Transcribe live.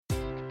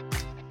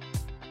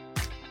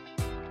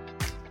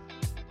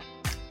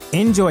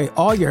Enjoy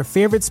all your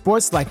favorite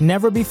sports like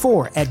never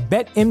before at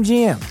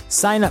BetMGM.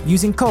 Sign up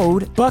using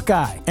code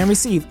Buckeye and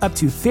receive up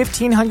to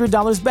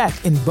 $1,500 back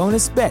in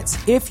bonus bets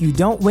if you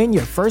don't win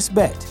your first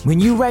bet. When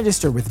you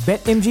register with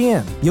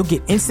BetMGM, you'll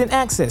get instant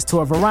access to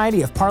a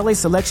variety of parlay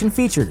selection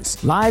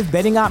features, live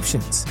betting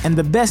options, and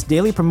the best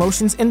daily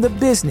promotions in the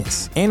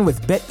business. And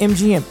with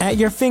BetMGM at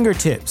your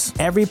fingertips,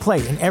 every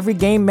play and every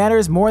game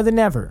matters more than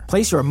ever.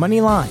 Place your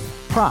money line,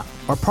 prop,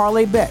 or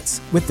parlay bets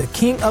with the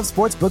king of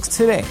sportsbooks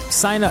today.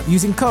 Sign up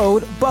using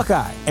code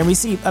Buckeye and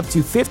receive up to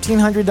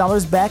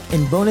 $1,500 back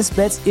in bonus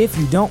bets if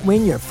you don't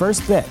win your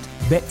first bet.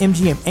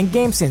 BetMGM and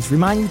GameSense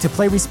remind you to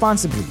play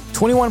responsibly.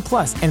 21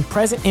 plus and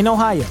present in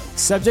Ohio,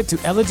 subject to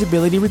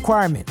eligibility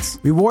requirements.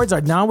 Rewards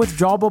are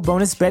non-withdrawable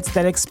bonus bets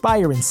that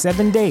expire in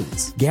 7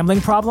 days. Gambling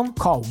problem?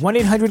 Call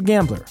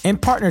 1-800-GAMBLER. In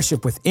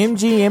partnership with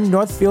MGM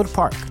Northfield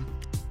Park.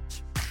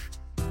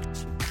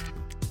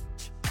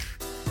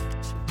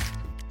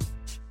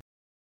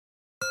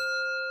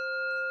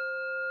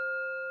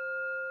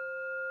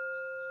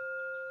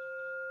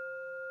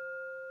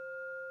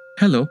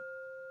 Hello,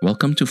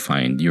 welcome to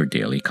Find Your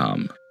Daily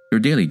Calm, your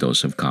daily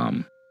dose of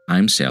calm.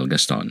 I'm Sel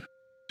Gaston.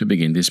 To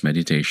begin this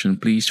meditation,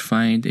 please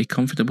find a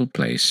comfortable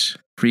place,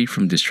 free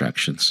from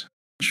distractions,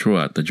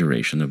 throughout the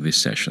duration of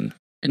this session,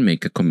 and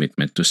make a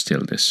commitment to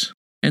stillness.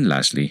 And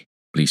lastly,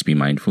 please be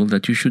mindful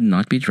that you should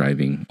not be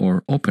driving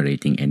or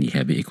operating any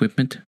heavy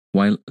equipment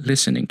while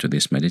listening to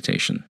this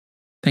meditation.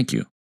 Thank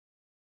you.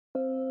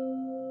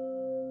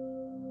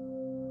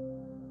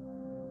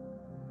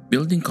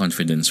 Building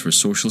confidence for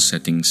social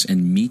settings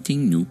and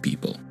meeting new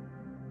people.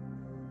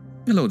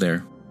 Hello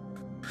there.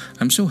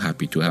 I'm so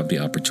happy to have the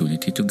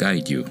opportunity to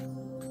guide you.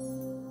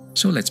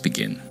 So let's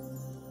begin.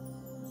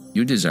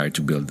 You desire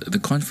to build the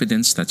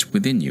confidence that's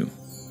within you.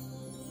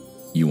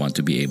 You want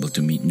to be able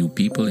to meet new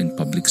people in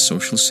public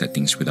social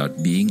settings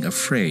without being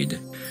afraid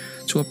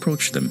to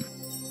approach them.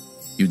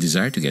 You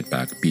desire to get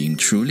back being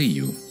truly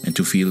you and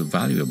to feel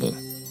valuable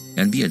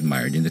and be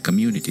admired in the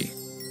community.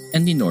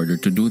 And in order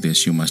to do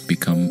this, you must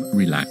become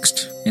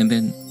relaxed and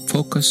then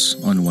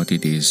focus on what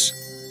it is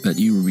that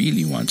you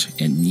really want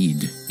and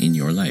need in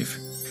your life.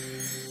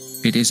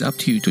 It is up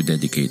to you to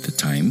dedicate the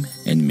time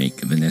and make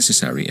the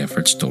necessary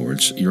efforts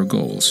towards your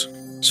goals.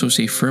 So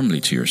say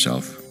firmly to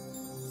yourself,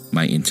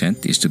 my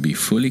intent is to be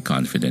fully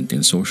confident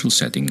in social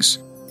settings,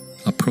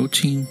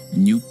 approaching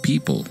new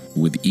people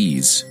with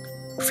ease,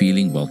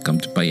 feeling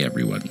welcomed by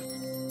everyone.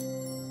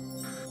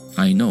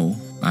 I know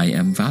I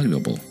am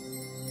valuable.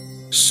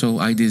 So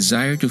I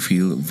desire to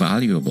feel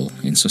valuable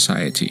in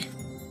society.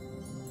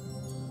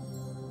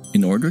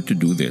 In order to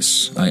do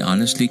this, I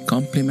honestly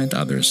compliment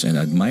others and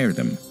admire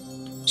them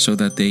so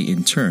that they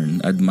in turn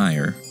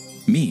admire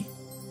me.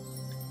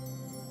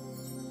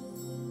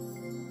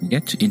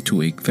 Get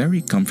into a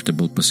very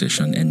comfortable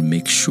position and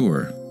make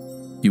sure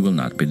you will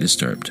not be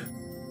disturbed.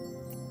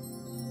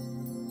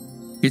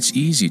 It's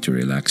easy to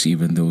relax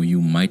even though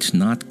you might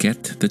not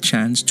get the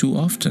chance too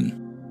often.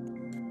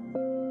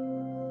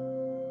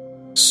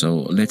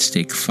 So let's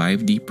take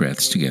 5 deep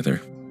breaths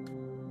together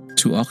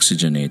to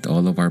oxygenate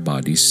all of our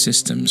body's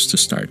systems to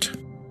start.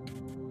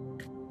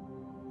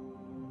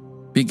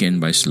 Begin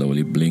by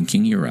slowly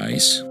blinking your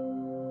eyes.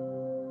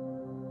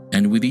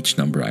 And with each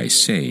number I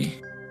say,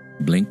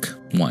 blink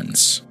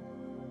once.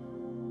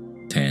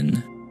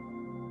 10,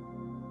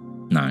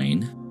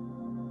 9,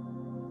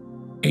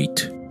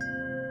 8,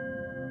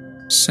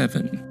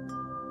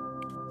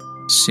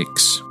 7,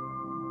 6,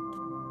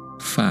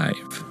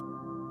 5,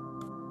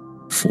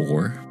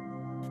 4,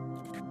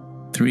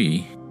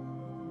 3,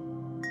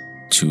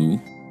 2,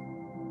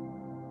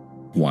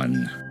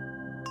 1,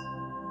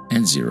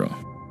 and 0.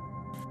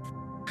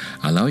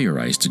 Allow your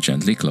eyes to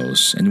gently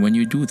close, and when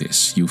you do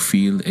this, you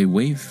feel a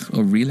wave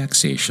of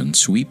relaxation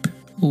sweep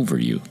over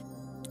you.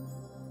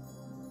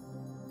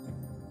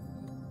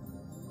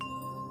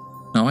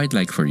 Now I'd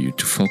like for you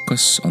to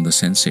focus on the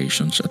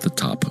sensations at the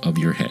top of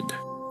your head.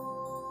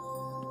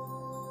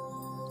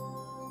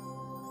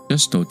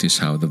 Just notice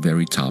how the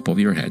very top of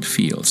your head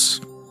feels.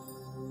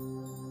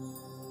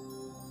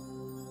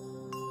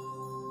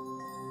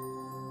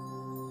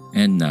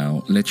 And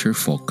now let your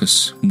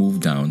focus move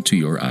down to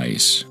your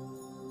eyes.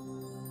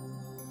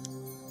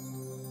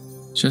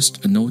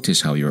 Just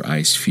notice how your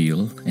eyes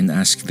feel and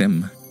ask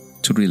them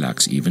to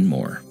relax even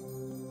more.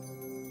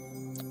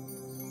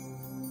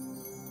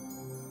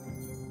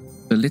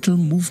 The little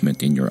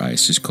movement in your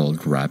eyes is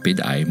called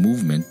rapid eye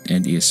movement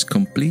and is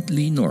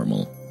completely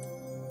normal.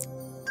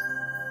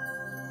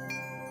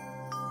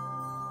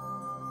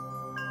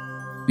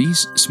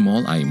 These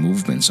small eye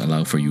movements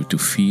allow for you to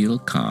feel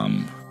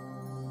calm.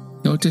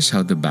 Notice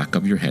how the back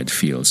of your head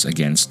feels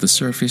against the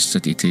surface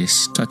that it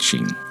is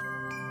touching.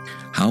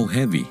 How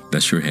heavy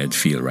does your head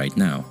feel right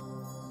now?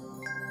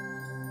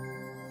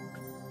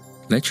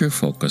 Let your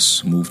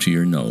focus move to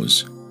your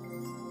nose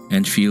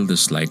and feel the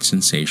slight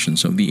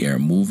sensations of the air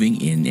moving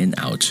in and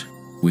out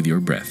with your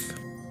breath.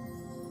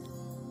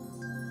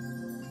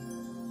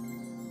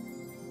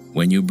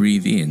 When you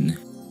breathe in,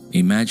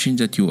 imagine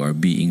that you are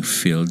being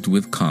filled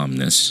with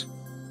calmness,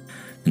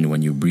 and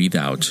when you breathe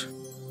out,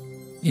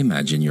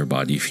 imagine your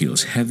body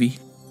feels heavy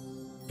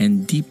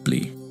and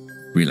deeply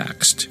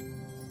relaxed.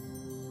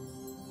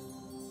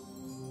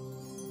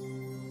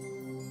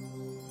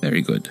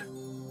 Very good.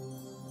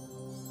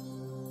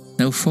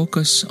 Now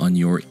focus on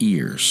your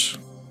ears.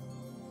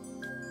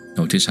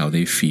 Notice how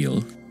they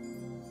feel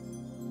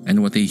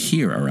and what they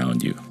hear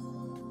around you.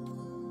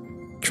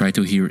 Try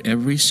to hear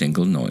every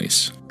single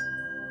noise.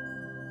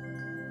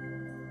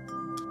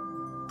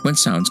 When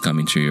sounds come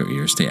into your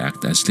ears, they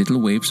act as little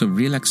waves of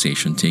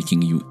relaxation,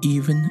 taking you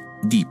even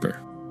deeper.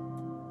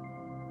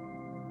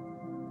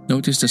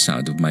 Notice the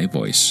sound of my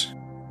voice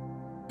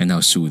and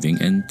how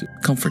soothing and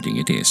comforting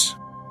it is.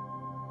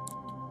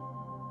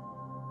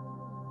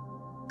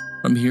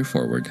 From here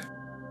forward,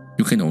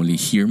 you can only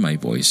hear my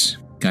voice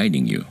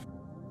guiding you.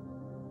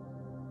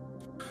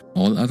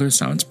 All other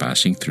sounds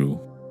passing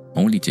through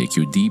only take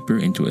you deeper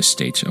into a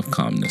state of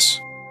calmness.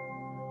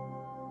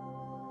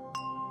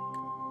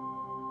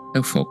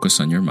 Now focus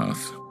on your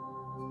mouth.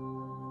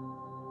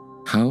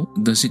 How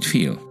does it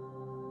feel?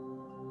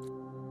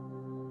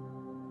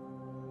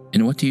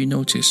 And what do you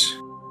notice?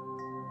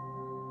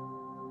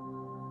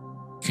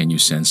 Can you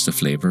sense the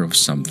flavor of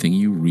something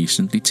you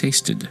recently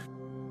tasted?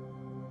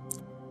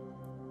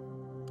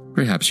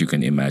 Perhaps you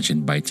can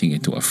imagine biting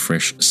into a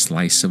fresh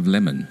slice of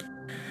lemon,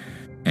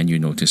 and you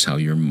notice how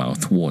your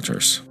mouth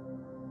waters.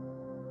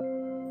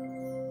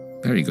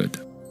 Very good.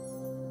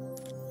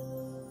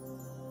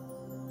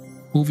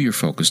 Move your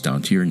focus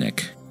down to your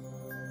neck,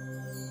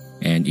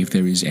 and if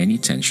there is any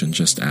tension,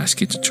 just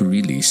ask it to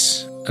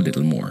release a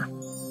little more.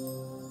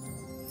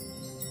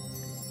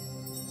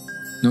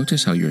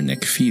 Notice how your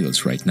neck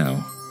feels right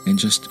now, and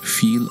just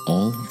feel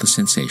all the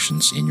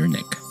sensations in your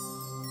neck.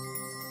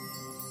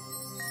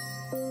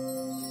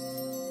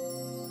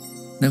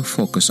 Now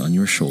focus on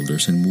your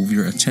shoulders and move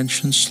your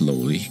attention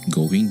slowly,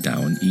 going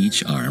down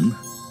each arm,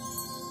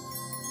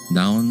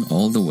 down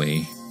all the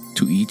way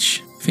to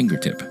each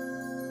fingertip.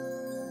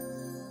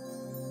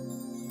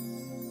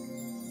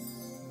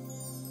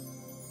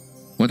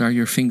 What are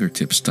your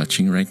fingertips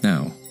touching right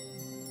now?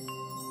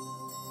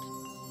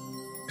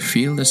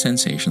 Feel the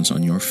sensations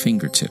on your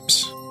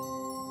fingertips.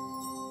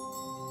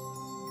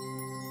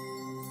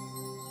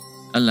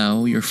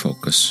 Allow your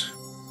focus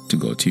to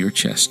go to your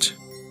chest,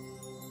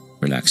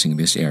 relaxing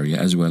this area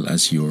as well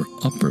as your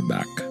upper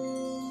back.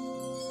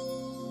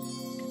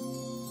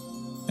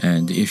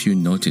 And if you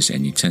notice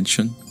any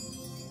tension,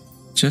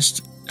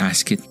 just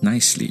ask it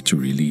nicely to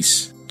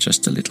release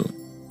just a little.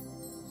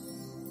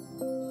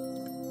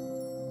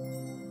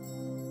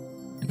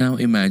 Now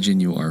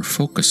imagine you are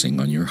focusing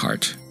on your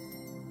heart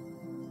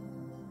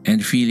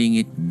and feeling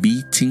it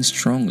beating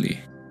strongly,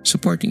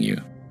 supporting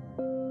you.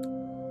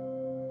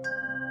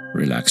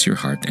 Relax your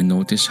heart and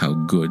notice how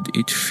good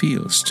it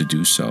feels to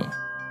do so.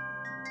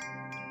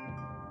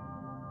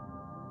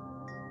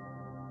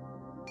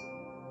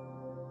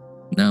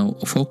 Now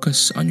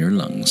focus on your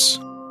lungs.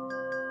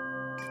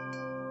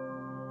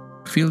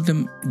 Feel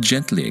them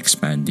gently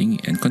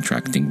expanding and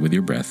contracting with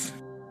your breath,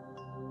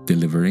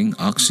 delivering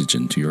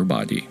oxygen to your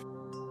body.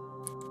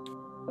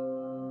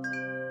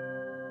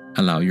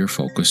 Allow your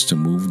focus to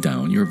move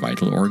down your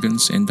vital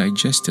organs and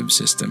digestive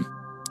system.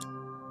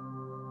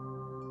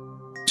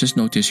 Just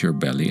notice your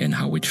belly and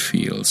how it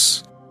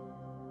feels.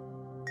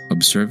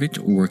 Observe it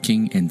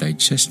working and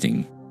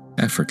digesting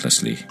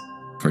effortlessly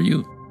for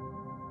you.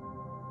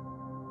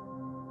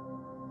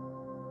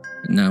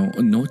 Now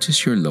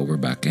notice your lower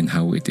back and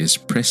how it is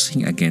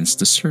pressing against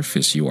the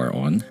surface you are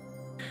on.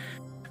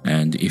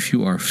 And if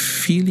you are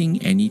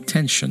feeling any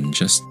tension,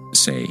 just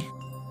say,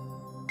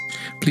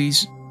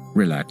 "Please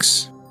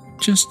relax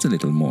just a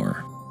little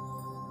more."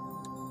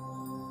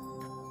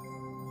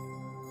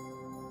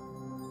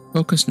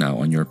 Focus now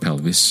on your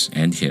pelvis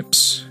and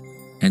hips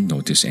and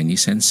notice any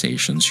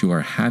sensations you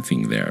are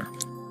having there.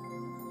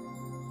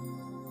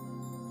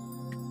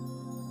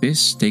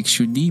 This takes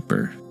you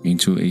deeper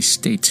into a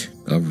state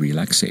of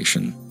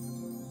relaxation.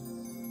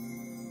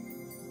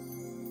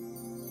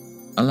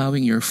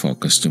 Allowing your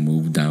focus to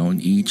move down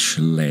each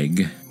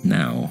leg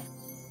now,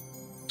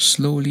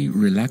 slowly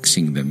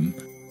relaxing them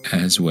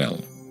as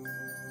well.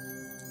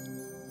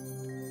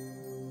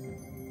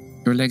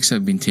 Your legs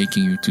have been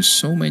taking you to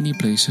so many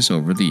places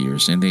over the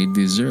years, and they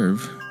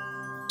deserve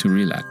to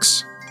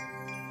relax.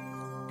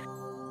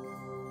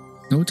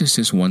 Notice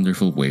this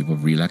wonderful wave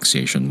of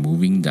relaxation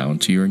moving down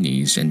to your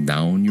knees and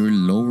down your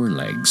lower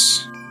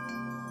legs,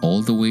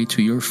 all the way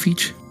to your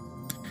feet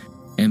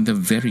and the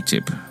very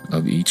tip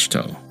of each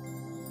toe.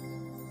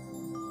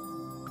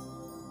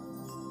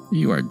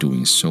 You are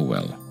doing so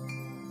well.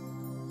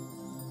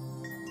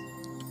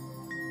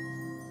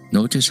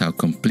 Notice how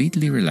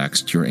completely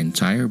relaxed your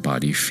entire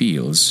body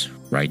feels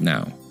right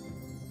now.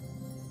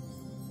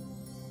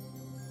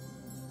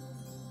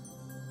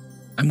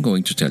 I'm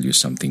going to tell you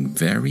something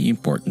very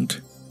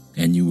important,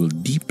 and you will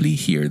deeply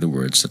hear the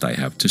words that I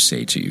have to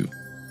say to you,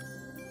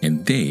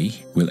 and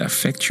they will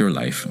affect your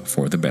life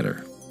for the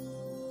better.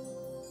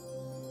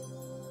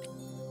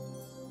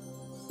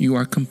 You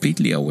are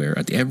completely aware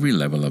at every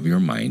level of your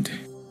mind,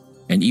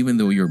 and even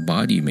though your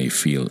body may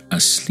feel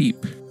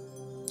asleep,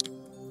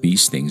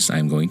 these things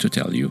I'm going to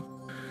tell you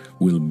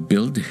will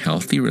build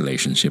healthy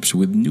relationships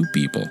with new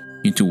people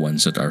into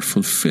ones that are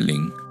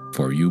fulfilling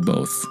for you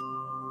both.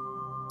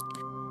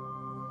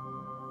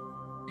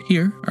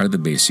 Here are the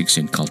basics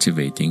in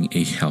cultivating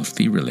a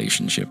healthy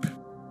relationship.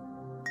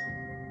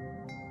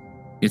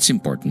 It's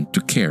important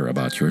to care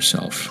about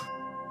yourself,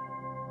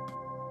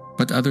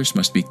 but others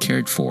must be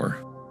cared for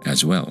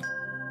as well.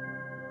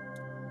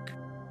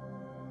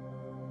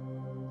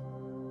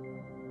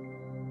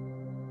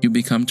 You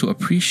become to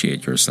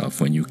appreciate yourself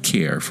when you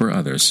care for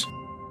others,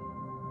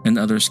 and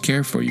others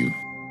care for you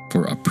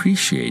for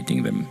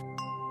appreciating them.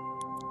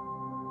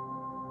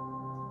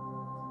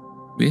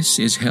 This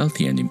is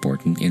healthy and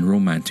important in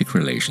romantic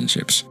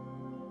relationships,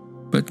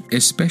 but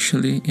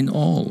especially in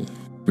all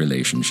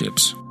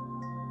relationships.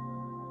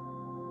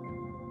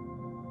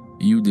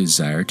 You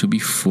desire to be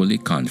fully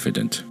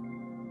confident,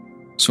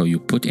 so you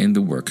put in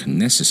the work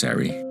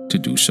necessary to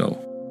do so.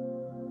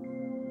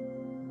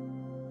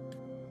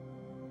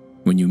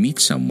 When you meet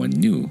someone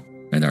new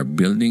and are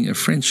building a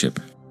friendship,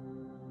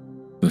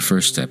 the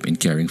first step in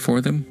caring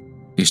for them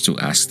is to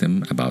ask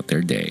them about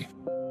their day.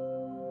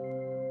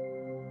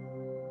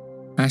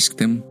 Ask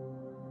them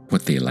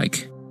what they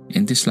like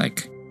and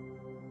dislike.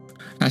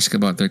 Ask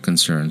about their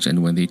concerns,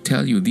 and when they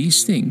tell you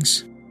these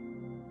things,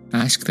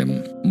 ask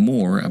them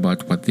more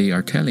about what they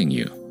are telling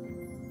you.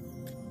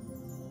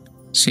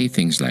 Say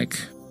things like,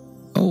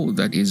 "Oh,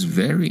 that is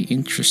very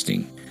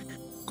interesting.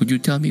 Could you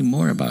tell me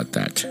more about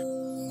that?"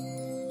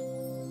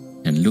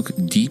 And look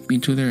deep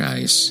into their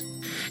eyes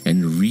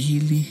and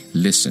really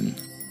listen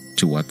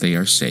to what they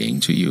are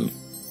saying to you.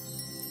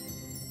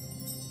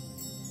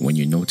 When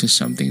you notice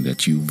something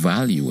that you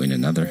value in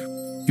another,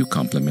 you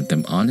compliment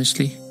them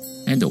honestly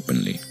and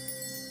openly.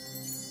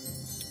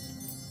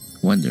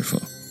 Wonderful.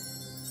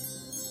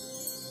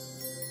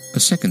 The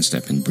second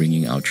step in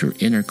bringing out your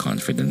inner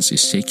confidence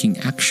is taking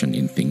action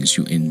in things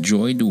you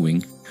enjoy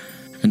doing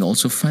and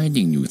also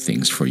finding new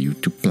things for you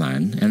to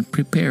plan and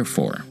prepare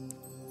for.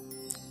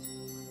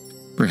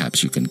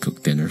 Perhaps you can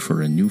cook dinner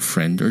for a new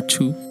friend or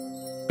two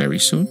very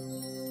soon.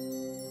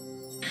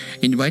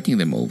 Inviting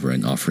them over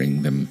and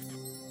offering them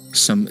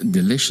some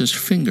delicious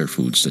finger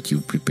foods that you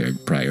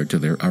prepared prior to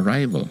their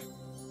arrival,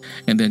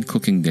 and then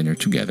cooking dinner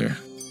together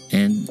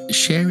and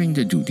sharing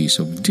the duties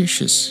of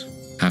dishes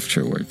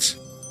afterwards.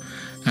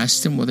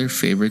 Ask them what their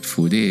favorite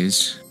food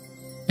is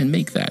and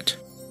make that.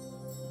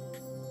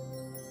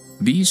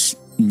 These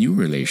new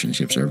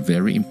relationships are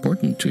very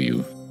important to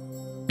you,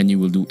 and you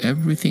will do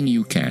everything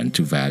you can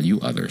to value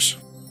others,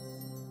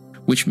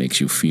 which makes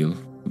you feel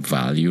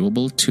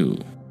valuable too.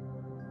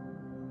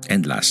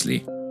 And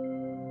lastly,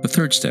 the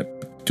third step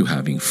to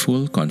having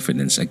full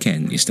confidence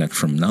again is that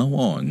from now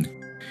on,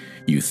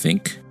 you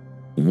think,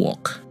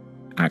 walk,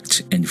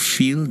 act, and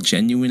feel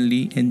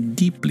genuinely and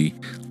deeply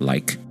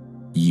like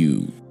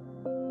you.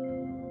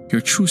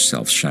 Your true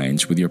self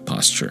shines with your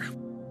posture,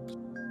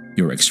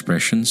 your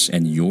expressions,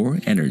 and your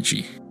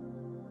energy.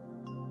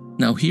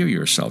 Now hear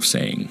yourself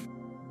saying,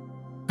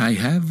 "I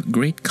have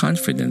great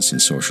confidence in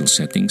social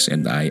settings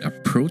and I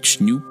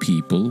approach new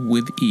people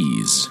with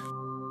ease.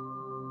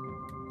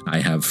 I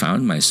have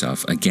found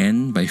myself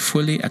again by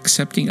fully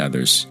accepting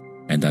others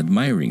and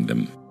admiring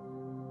them.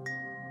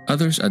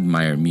 Others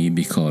admire me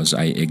because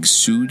I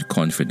exude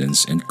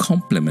confidence and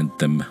compliment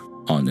them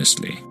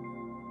honestly.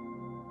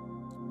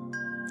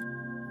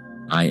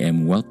 I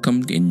am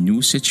welcomed in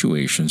new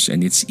situations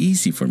and it's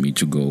easy for me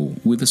to go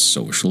with the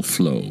social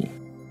flow.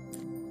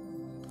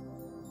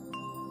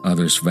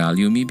 Others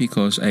value me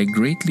because I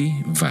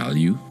greatly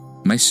value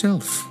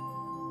myself.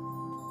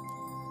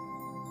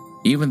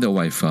 Even though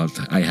I felt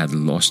I had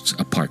lost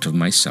a part of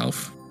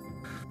myself,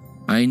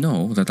 I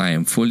know that I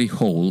am fully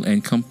whole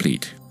and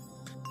complete,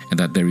 and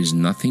that there is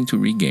nothing to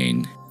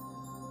regain,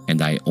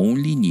 and I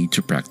only need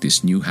to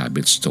practice new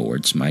habits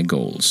towards my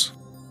goals."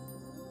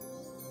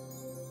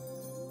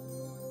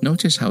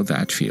 Notice how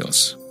that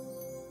feels.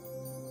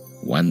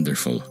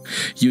 Wonderful.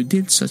 You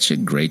did such a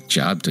great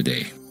job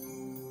today.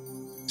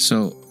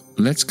 So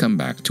let's come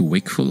back to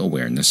wakeful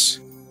awareness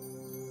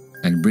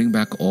and bring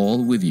back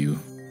all with you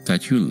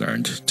that you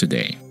learned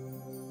today.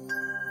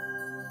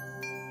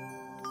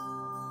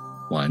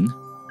 1,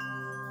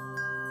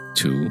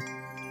 2,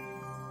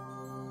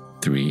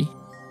 3,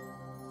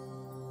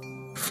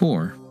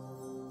 4,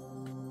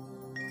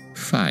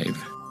 5,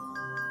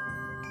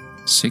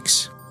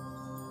 6,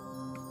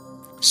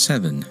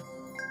 7,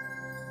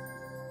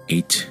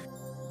 8,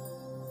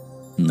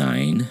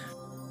 9,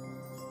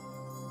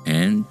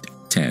 and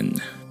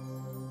 10.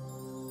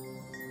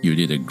 You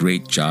did a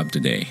great job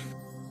today.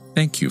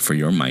 Thank you for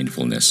your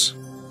mindfulness.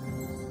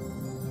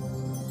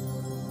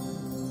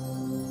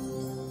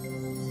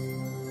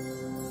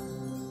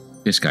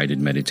 This guided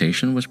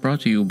meditation was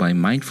brought to you by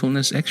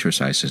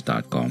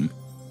mindfulnessexercises.com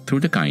through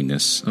the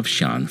kindness of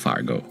Sean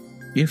Fargo.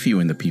 If you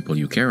and the people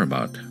you care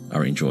about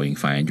are enjoying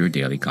Find Your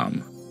Daily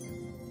Calm,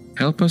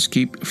 help us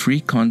keep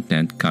free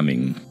content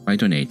coming by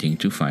donating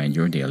to Find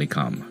Your Daily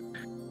Calm.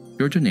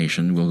 Your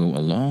donation will go a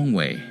long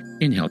way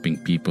in helping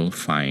people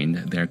find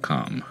their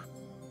calm.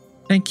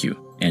 Thank you,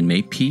 and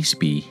may peace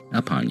be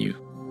upon you.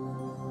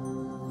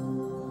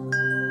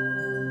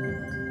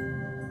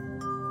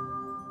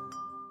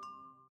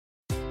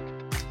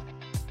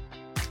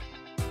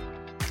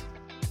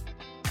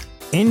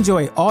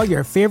 Enjoy all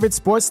your favorite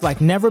sports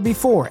like never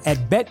before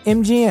at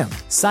BetMGM.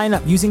 Sign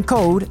up using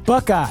code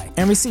Buckeye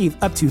and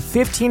receive up to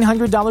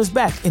 $1,500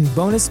 back in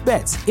bonus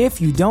bets if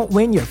you don't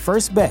win your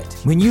first bet.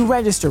 When you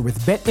register with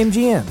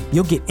BetMGM,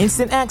 you'll get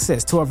instant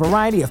access to a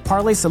variety of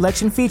parlay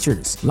selection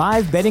features,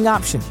 live betting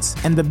options,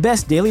 and the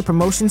best daily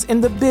promotions in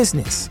the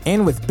business.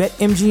 And with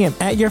BetMGM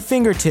at your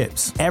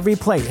fingertips, every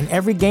play and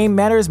every game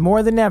matters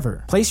more than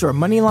ever. Place your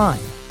money line,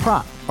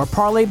 prop, or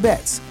parlay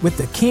bets with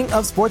the king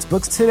of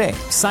sportsbooks today.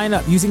 Sign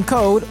up using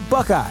code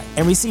Buckeye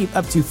and receive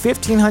up to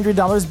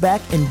 $1,500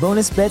 back in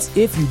bonus bets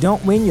if you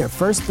don't win your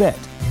first bet.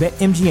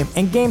 BetMGM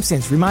and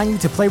GameSense remind you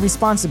to play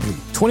responsibly.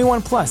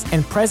 21 plus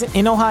and present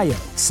in Ohio,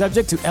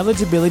 subject to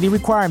eligibility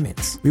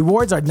requirements.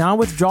 Rewards are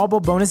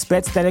non-withdrawable bonus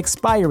bets that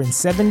expire in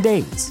 7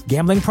 days.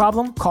 Gambling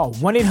problem? Call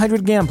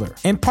 1-800-GAMBLER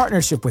in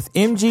partnership with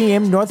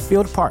MGM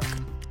Northfield Park.